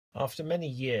After many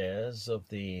years of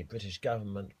the British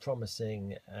government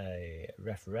promising a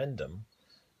referendum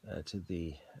to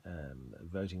the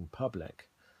voting public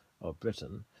of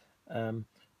Britain, um,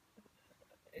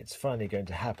 it's finally going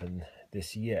to happen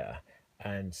this year,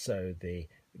 and so the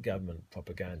government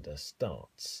propaganda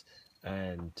starts.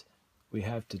 And we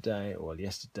have today, or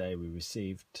yesterday, we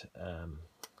received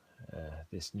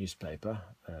this newspaper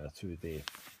through the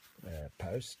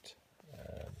post.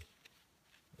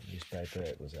 Newspaper.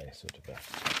 It was a sort of a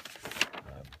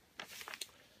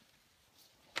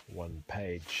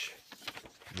one-page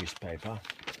newspaper,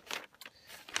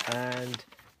 and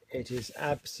it is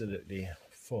absolutely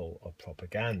full of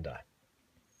propaganda.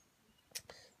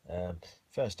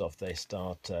 First off, they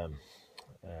start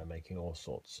making all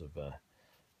sorts of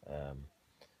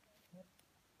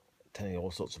telling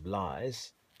all sorts of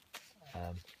lies.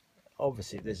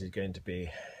 Obviously, this is going to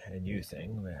be a new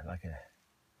thing, like a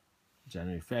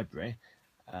January, February,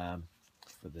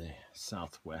 for the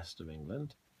southwest of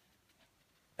England.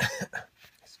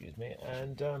 Excuse me.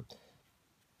 And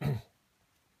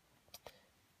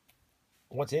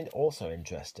what's also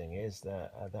interesting is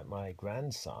that my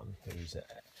grandson, who's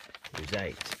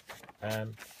 8,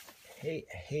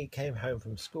 he came home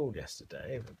from school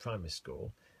yesterday, primary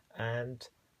school, and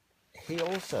he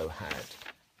also had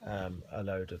a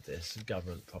load of this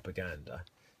government propaganda.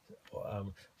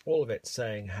 All of it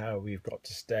saying how we've got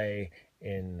to stay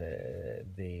in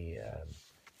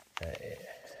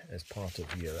as part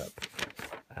of Europe,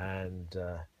 and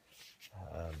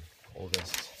all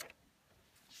this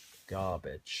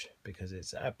garbage, because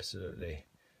it's absolutely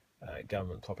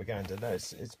government propaganda. No,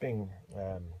 it's being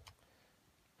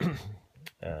the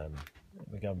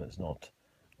government's not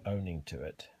owning to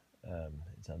it.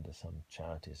 It's under some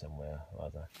charity somewhere or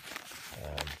other.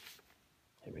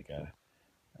 Here we go.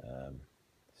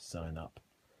 Sign up.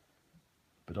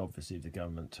 But obviously the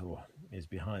government is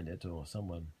behind it, or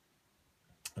someone.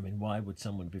 I mean, why would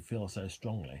someone feel so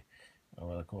strongly?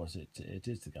 Well, of course, it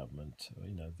is the government,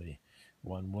 the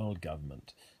one world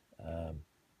government,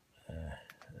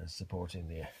 supporting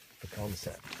the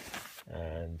concept.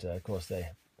 And of course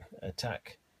they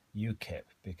attack UKIP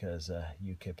because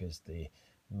UKIP is the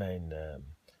main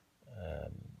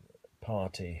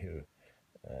party who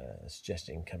is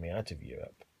suggesting coming out of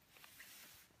Europe.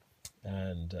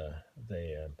 And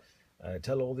they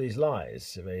tell all these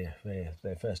lies. They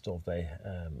first off they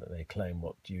claim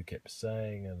what UKIP's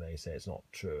saying, and they say it's not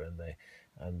true,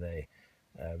 and they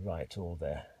write all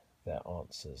their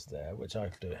answers there, which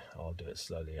I'll do it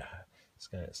slowly.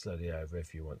 Scan it slowly over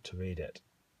if you want to read it.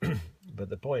 But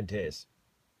the point is,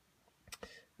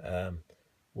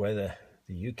 whether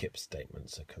the UKIP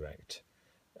statements are correct,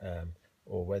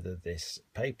 or whether this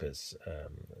paper's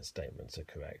statements are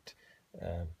correct.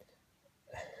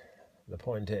 The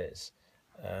point is,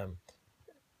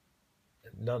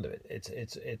 none of it.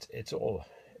 It's all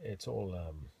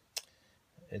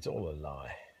a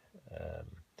lie.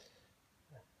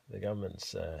 The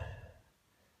government's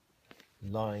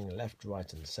lying left,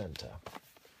 right, and centre,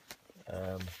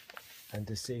 and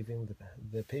deceiving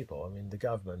the people. I mean, the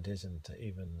government doesn't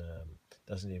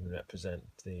even represent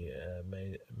the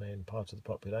main part of the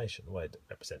population. Well, it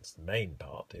represents the main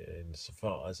part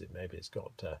insofar as it's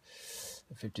got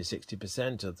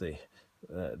 50-60% of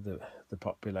the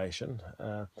population.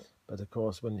 But of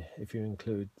course, if you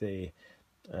include the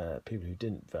people who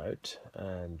didn't vote,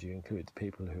 and you include the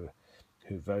people who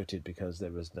voted because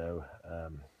there was no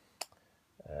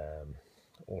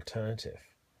alternative,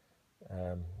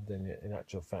 then in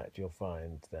actual fact you'll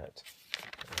find that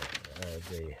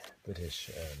the British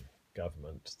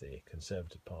government, the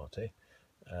Conservative Party,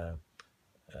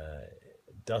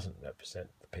 doesn't represent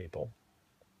the people.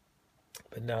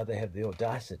 But now they have the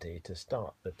audacity to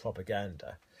start the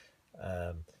propaganda,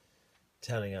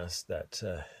 telling us that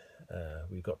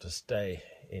we've got to stay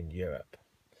in Europe,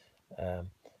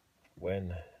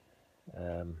 when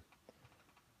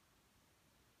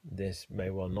this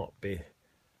may well not be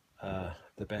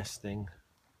the best thing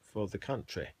for the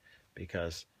country,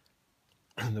 because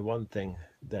the one thing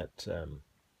that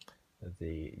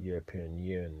the European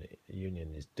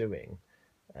Union is doing,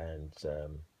 and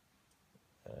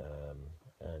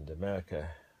America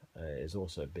is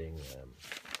also being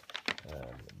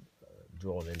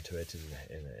drawn into it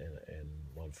in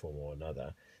one form or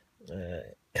another.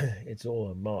 It's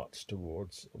all a march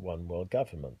towards one world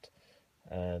government,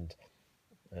 and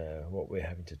what we're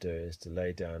having to do is to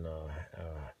lay down our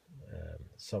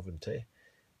sovereignty,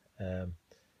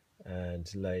 and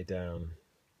lay down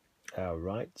our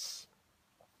rights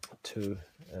to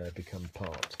become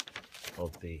part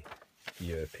of the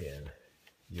European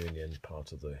Union,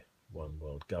 part of the one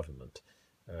world government,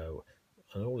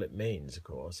 And all it means, of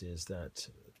course, is that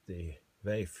the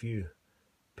very few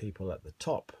people at the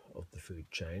top of the food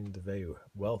chain, the very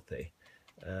wealthy,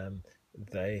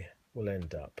 they will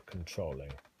end up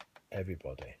controlling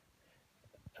everybody.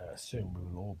 Soon we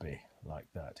will all be like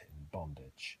that, in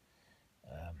bondage.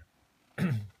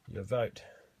 Your vote,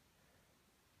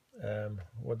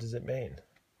 what does it mean?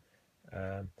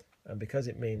 And because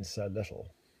it means so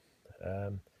little,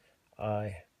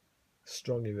 I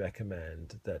strongly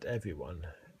recommend that everyone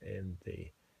in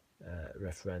the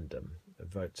referendum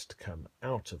votes to come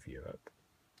out of Europe,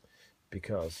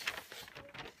 because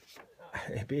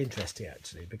it'd be interesting,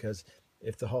 actually, because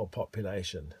if the whole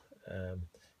population,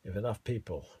 if enough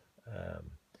people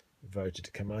voted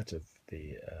to come out of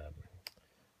the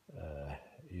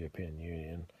European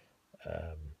Union,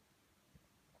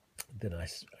 then I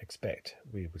expect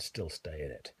we would still stay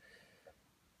in it.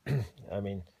 I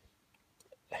mean,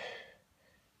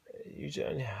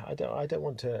 I don't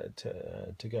want to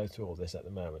go through all this at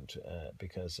the moment,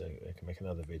 because I can make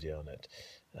another video on it,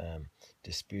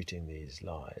 disputing these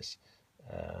lies.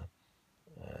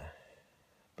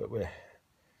 But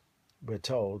we're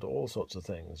told all sorts of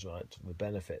things, right? The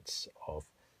benefits of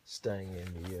staying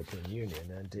in the European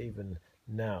Union, and even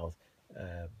now,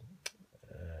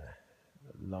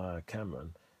 Laura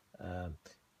Cameron,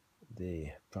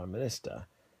 the Prime Minister,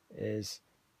 is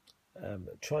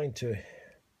trying to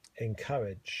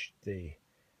encourage the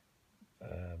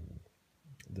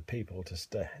people to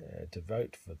stay, to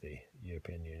vote for the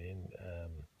European Union,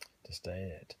 to stay in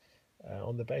it,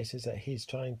 on the basis that he's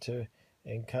trying to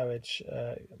encourage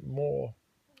more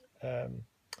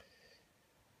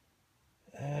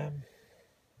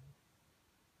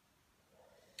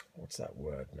what's that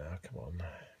word now?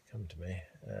 Come to me.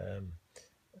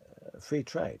 Free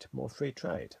trade, more free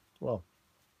trade. Well,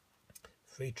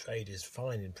 free trade is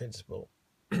fine in principle,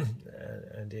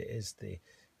 and it is the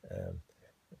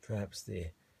perhaps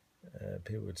the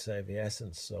people would say the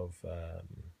essence of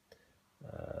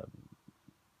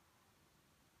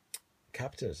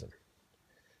capitalism.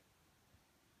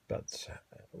 But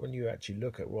when you actually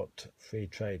look at what free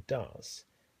trade does,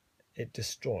 it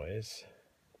destroys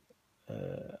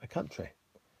a country,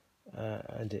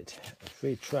 and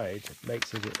free trade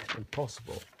makes it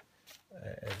impossible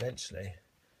eventually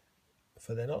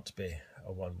for there not to be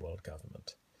a one world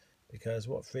government, because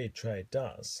what free trade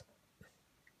does,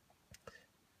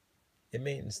 it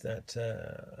means that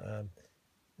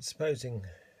supposing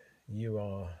you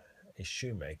are a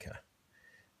shoemaker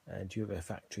and you have a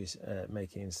factory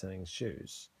making and selling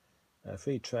shoes,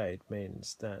 free trade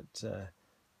means that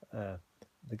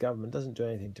the government doesn't do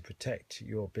anything to protect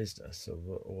your business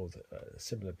or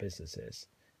similar businesses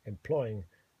employing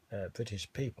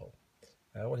British people.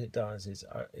 What it does is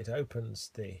it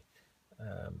opens the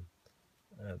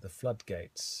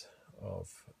floodgates of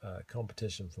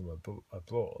competition from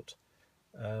abroad,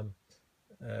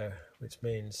 which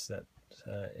means that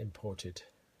imported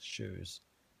shoes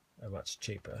are much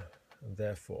cheaper, and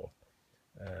therefore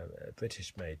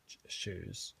British-made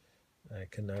shoes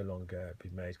can no longer be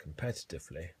made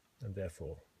competitively, and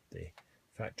therefore the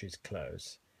factories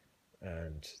close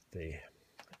and the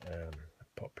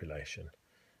population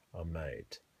are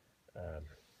made,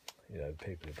 the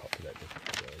people who populate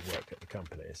work at the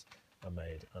companies are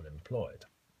made unemployed.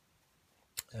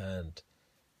 And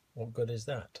what good is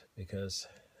that? Because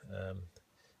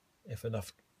if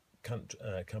enough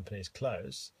companies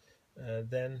close,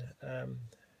 then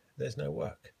there's no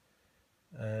work.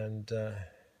 And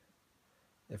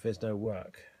if there's no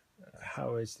work,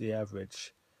 how is the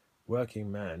average working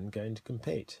man going to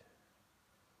compete?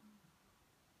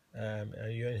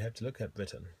 You only have to look at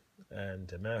Britain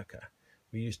and America.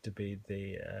 We used to be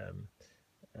the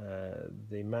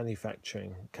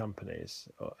manufacturing companies,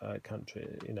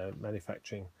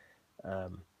 manufacturing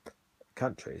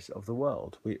countries of the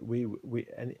world. We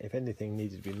if anything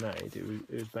needed to be made, it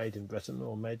was made in Britain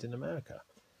or made in America.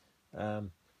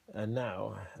 And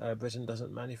now Britain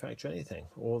doesn't manufacture anything.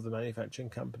 All the manufacturing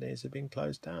companies have been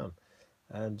closed down,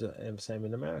 and same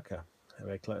in America.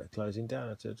 They're closing down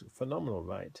at a phenomenal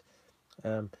rate.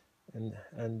 At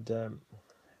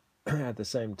the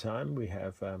same time, we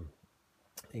have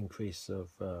increase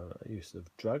of use of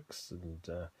drugs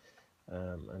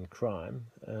and crime,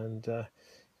 and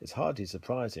it's hardly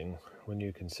surprising when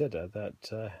you consider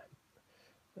that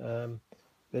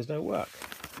there's no work,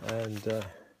 and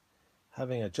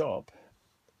having a job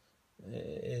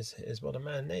is what a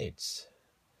man needs.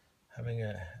 Having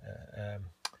a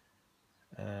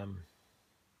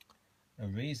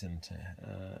reason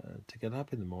to get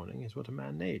up in the morning is what a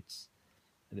man needs.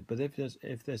 But if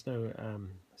there's no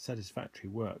satisfactory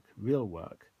work, real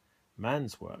work,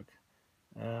 man's work,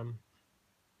 the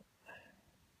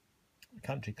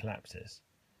country collapses,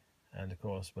 and of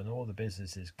course, when all the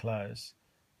businesses close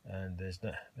and there's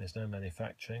no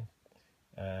manufacturing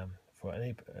for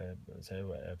any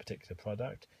a particular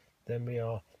product, then we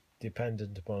are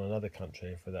dependent upon another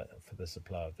country for the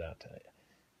supply of that.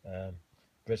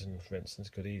 Britain, for instance,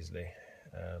 could easily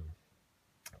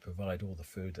provide all the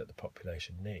food that the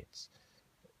population needs,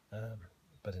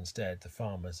 but instead the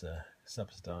farmers are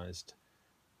subsidised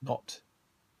not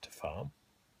to farm,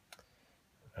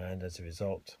 and as a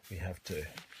result we have to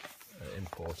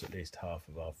import at least half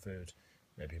of our food,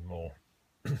 maybe more.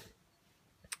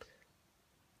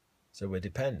 So we're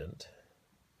dependent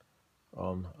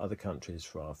on other countries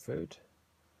for our food.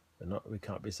 We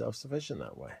can't be self-sufficient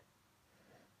that way.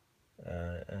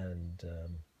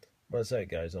 Well, so it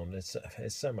goes on.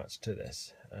 There's so much to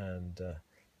this, and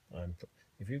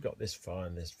if you've got this far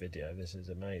in this video, this is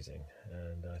amazing,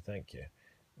 and I thank you,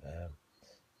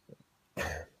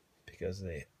 because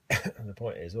the the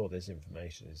point is, all this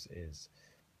information is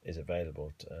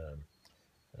available.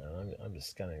 I'm just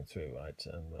scanning through, right,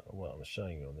 and what I'm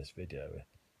showing you on this video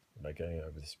by going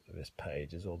over this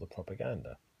page is all the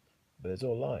propaganda, but it's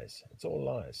all lies. It's all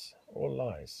lies, all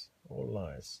lies, all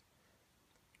lies,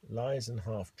 lies and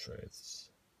half-truths.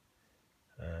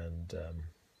 And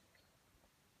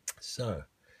so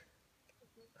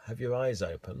have your eyes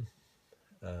open.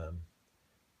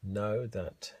 Know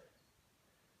that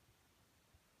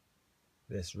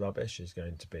this rubbish is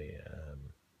going to be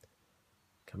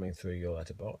coming through your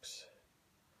letterbox,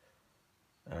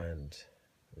 and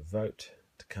vote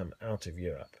to come out of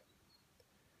Europe.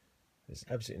 There's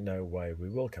absolutely no way we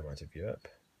will come out of Europe,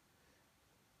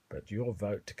 but your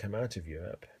vote to come out of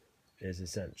Europe is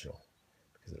essential,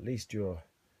 because at least you're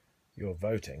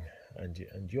voting, and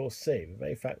you'll see the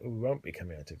very fact that we won't be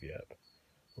coming out of Europe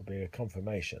will be a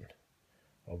confirmation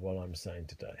of what I'm saying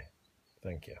today.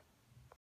 Thank you.